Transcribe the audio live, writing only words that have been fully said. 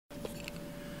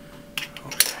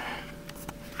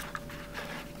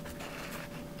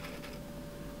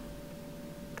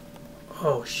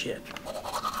Oh shit.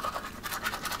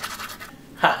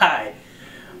 Hi,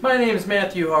 my name is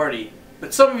Matthew Hardy,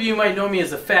 but some of you might know me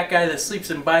as the fat guy that sleeps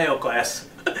in bio class.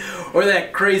 Or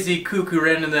that crazy kook who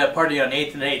ran into that party on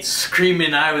 8th and 8th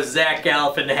screaming I was Zach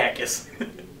Galifianakis.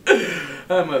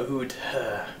 I'm a hoot.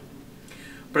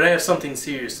 But I have something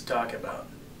serious to talk about.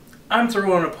 I'm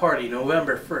throwing a party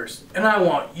November 1st, and I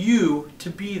want you to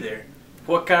be there.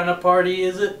 What kind of party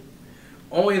is it?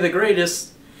 Only the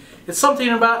greatest. It's something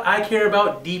about I care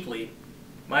about deeply.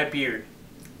 My beard.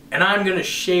 And I'm going to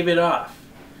shave it off.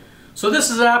 So this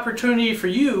is an opportunity for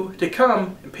you to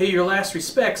come and pay your last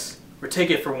respects or take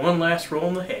it for one last roll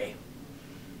in the hay.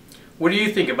 What do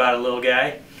you think about it, little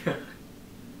guy?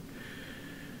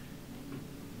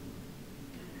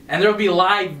 And there'll be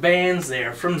live bands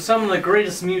there from some of the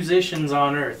greatest musicians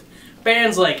on earth.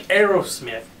 Bands like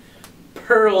Aerosmith,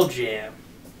 Pearl Jam.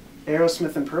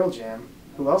 Aerosmith and Pearl Jam.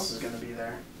 Who else is going to be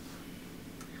there?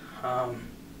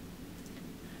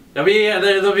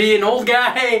 There'll be an old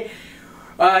guy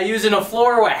using a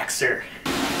floor waxer.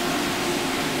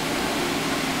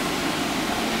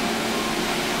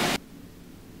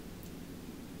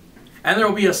 And there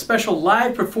will be a special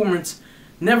live performance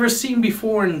never seen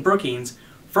before in Brookings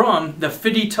from the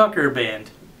Fitty Tucker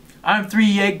Band. I'm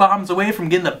 3 egg bombs away from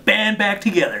getting the band back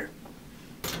together.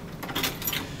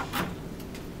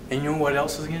 And you know what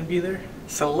else is going to be there?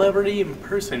 Celebrity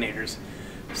impersonators.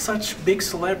 Such big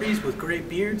celebrities with great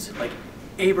beards like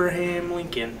Abraham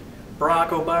Lincoln, Barack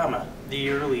Obama, the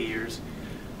early years,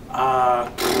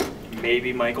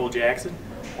 maybe Michael Jackson,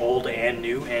 old and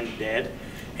new and dead,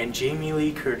 and Jamie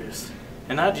Lee Curtis.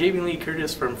 And not Jamie Lee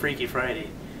Curtis from Freaky Friday.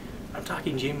 I'm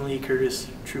talking Jamie Lee Curtis,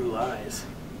 True Lies.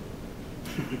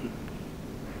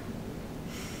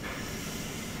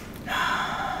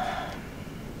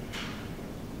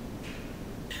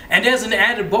 And as an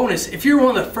added bonus, if you're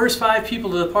one of the first 5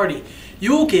 people to the party,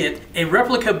 you'll get a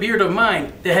replica beard of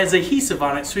mine that has adhesive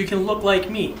on it so you can look like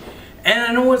me. And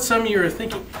I know what some of you are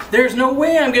thinking. There's no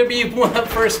way I'm going to be one of the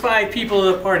first 5 people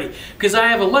to the party because I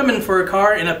have a lemon for a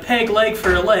car and a peg leg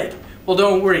for a leg. Well,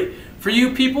 don't worry. For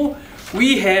you people,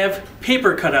 we have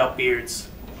paper cutout beards.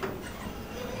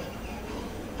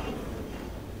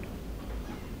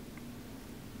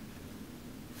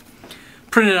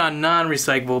 Printed on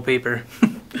non-recyclable paper.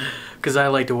 Because I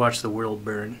like to watch the world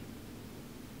burn.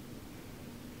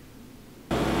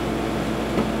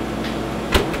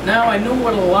 Now I know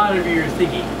what a lot of you are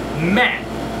thinking. Matt,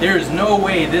 there is no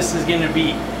way this is going to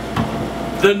be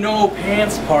the no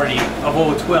pants party of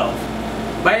 012.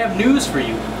 But I have news for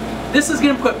you. This is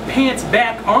going to put pants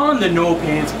back on the no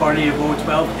pants party of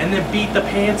 012 and then beat the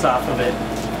pants off of it.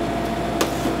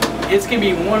 It's going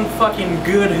to be one fucking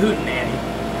good hootenanny.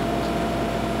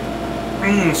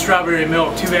 Strawberry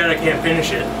milk. Too bad I can't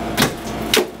finish it.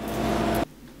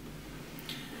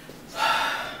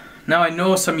 Now I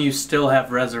know some of you still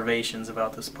have reservations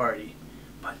about this party,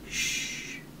 but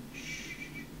shh.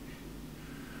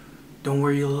 Don't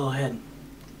worry your little head.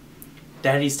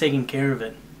 Daddy's taking care of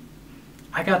it.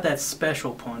 I got that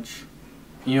special punch.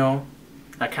 You know,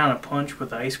 that kind of punch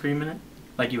with ice cream in it,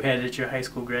 like you had at your high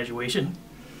school graduation.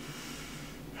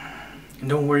 And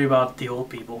don't worry about the old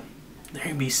people. They're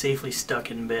going to be safely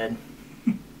stuck in bed.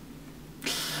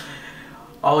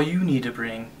 All you need to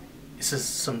bring is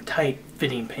just some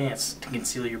tight-fitting pants to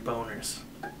conceal your boners.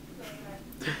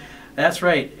 That's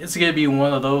right, it's going to be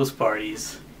one of those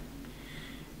parties.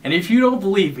 And if you don't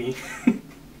believe me,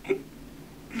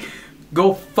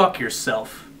 go fuck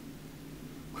yourself.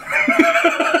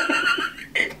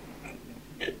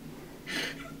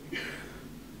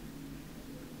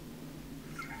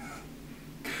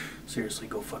 Seriously,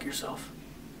 go fuck yourself.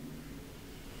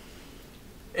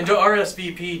 And to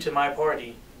RSVP to my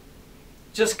party,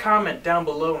 just comment down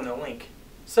below in the link.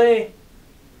 Say,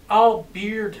 I'll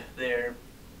beard there,